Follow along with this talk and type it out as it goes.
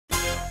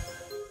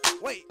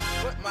Wait,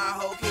 what? My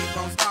hoe keep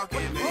on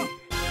stalking me.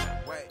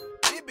 Wait,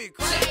 it be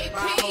crazy. My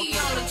hoe keep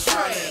on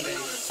calling me.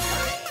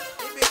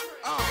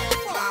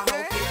 My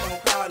hoe keep on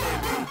calling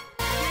me.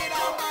 Get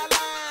on my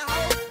line,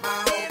 hoe.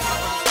 My hoe keep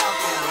on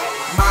stalking me.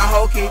 My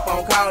hoe keep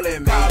on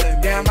calling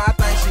me. Damn, I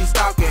think she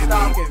stalking me.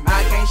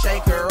 I can't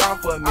shake her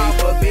off of me,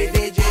 but bitch,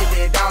 they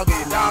just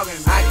dogging.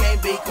 I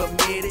can't be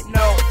committed,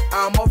 no.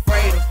 I'm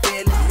afraid of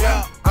feelings.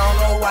 I don't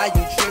know why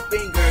you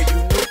tripping, girl. You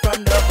knew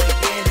from the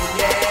beginning,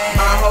 yeah.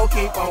 My hoe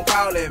keep on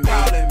calling me.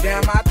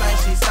 Damn, I think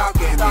she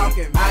stalking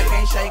me. I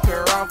can't shake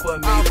her off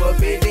of me, but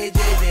bitch, they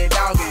just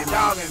dogging.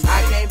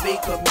 I can't be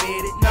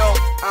committed, no.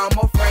 I'm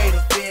afraid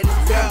of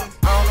feelings. I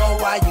don't know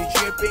why you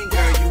tripping,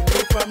 girl. You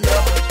knew from the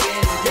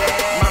beginning,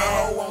 yeah. My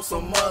hoe wants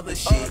some other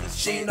shit.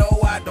 She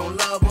know I don't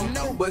love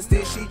her, but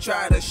still she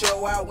try to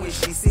show out when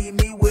she see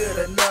me with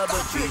another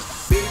bitch.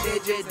 Bitch, they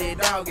just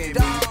dogging me.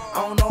 I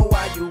don't know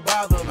why you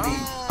bother me.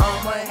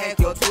 I'ma hack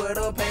your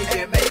Twitter page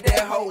and make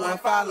that hoe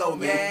unfollow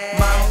me.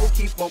 My hoe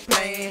keep on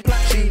playing.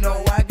 She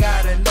know I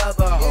got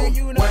another hoe.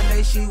 One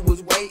day she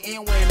was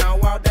waiting when I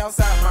walked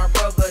outside my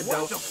brother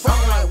door.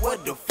 I'm like,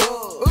 what the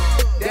fuck?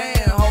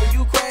 Damn, hoe,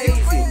 you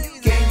crazy.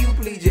 Can you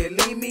please just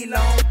leave me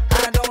alone?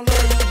 I don't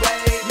love you,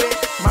 baby.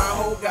 My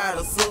hoe got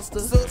a sister,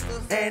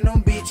 and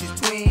them bitches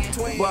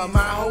twin. But my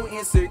hoe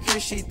insecure,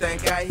 she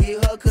think I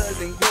hit her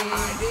cousin Gwen.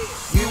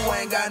 You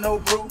ain't got no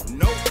proof,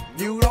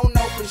 you don't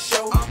know for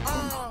sure.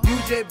 You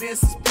just been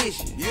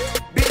suspicious.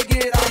 Bitch,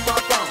 get off my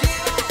phone.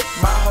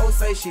 My hoe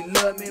say she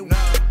love me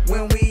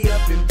when we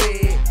up in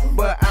bed,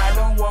 but I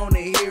don't wanna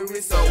hear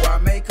it, so I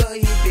make her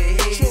hit the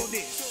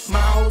head. My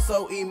hoe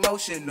so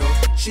emotional,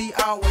 she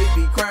always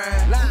be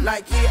crying.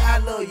 Like, yeah, I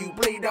love you,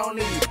 please don't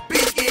leave.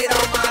 Bitch, get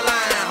on my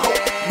line, ho.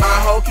 My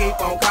hoe keep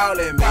on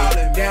calling me.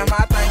 Damn,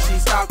 I think she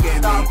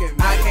stalking me.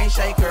 I can't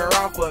shake her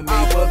off of me,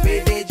 but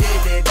bitch, they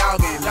just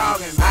dogging.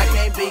 I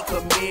can't be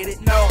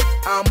committed, no.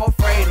 I'm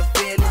afraid of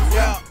feelings.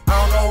 I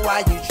don't know why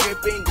you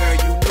tripping, girl.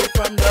 You knew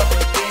from the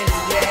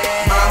beginning,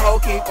 yeah. My hoe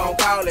keep on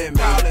calling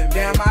me.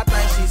 Damn, I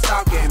think she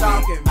stalking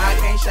me. I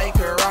can't shake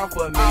her off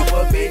of me,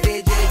 but bitch,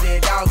 they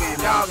just dogging.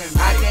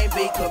 I can't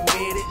be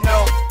committed,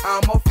 no.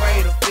 I'm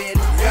afraid of feelings.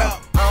 I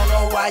don't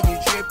know why you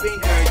tripping,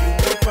 girl. You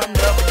knew from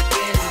the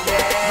beginning,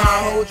 yeah. My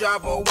hoe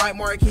drop a white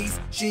marquise.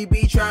 She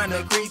be trying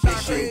to creep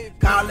and shit.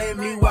 Calling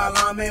me while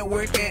I'm at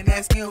work and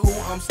asking who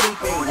I'm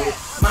sleeping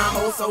with. My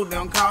hoe so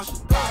damn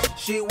cautious.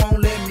 She won't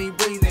let me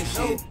breathe and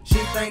shit. She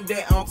think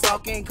that I'm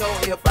talking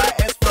cold if I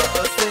ask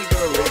for a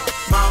cigarette.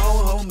 My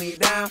hoe hold me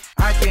down,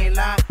 I can't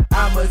lie,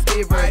 I must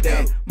give her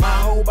that. My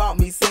hoe bought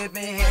me 7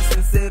 hats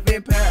and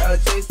 7 pair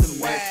of chase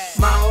to match.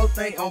 My hoe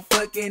think I'm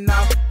fucking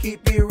off,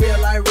 keep it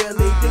real, I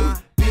really do.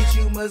 Bitch,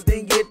 you must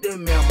then get the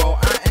memo,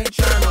 I ain't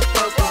tryna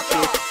fuck with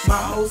you. My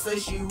hoe say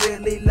she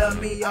really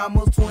love me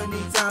almost 20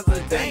 times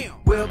a day.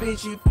 Well,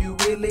 bitch, if you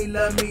really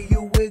love me,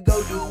 you will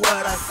go do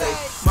what I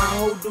say. My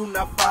hoe do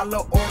not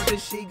follow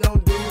orders, she gon'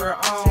 do her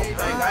own thing.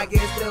 I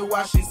guess that's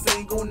why she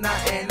single now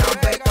and I'm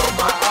back on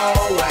my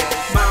old way.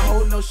 My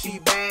hoe know she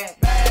bad,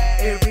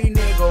 every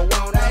nigga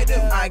want it.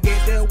 I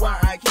guess that's why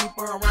I keep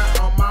her around,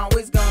 I'm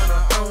always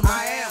gonna own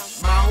her.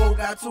 My hoe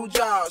got 2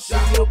 jobs, she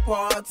a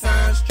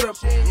part-time stripper,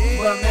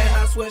 but man,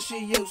 I swear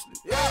she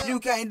useless. You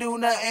can't do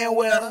nothing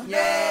with her.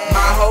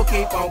 My hoe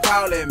keep on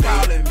calling me.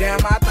 Damn,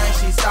 I think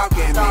she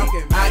stalking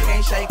me. I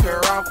can't shake her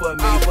off of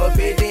me, but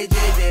bitch, they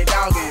just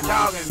dogging.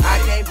 I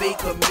can't be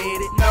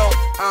committed, no.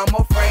 I'm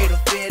afraid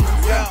of feelings.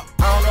 I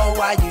don't know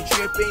why you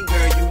tripping,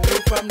 girl. You knew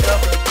from the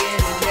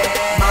beginning,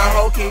 yeah. My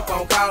hoe keep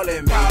on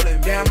calling me.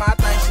 Damn, I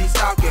think she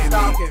stalking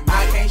me.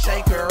 I can't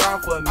shake her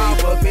off of me,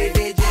 but bitch,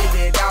 they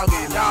just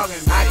dogging.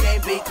 I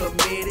can't be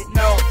committed, no.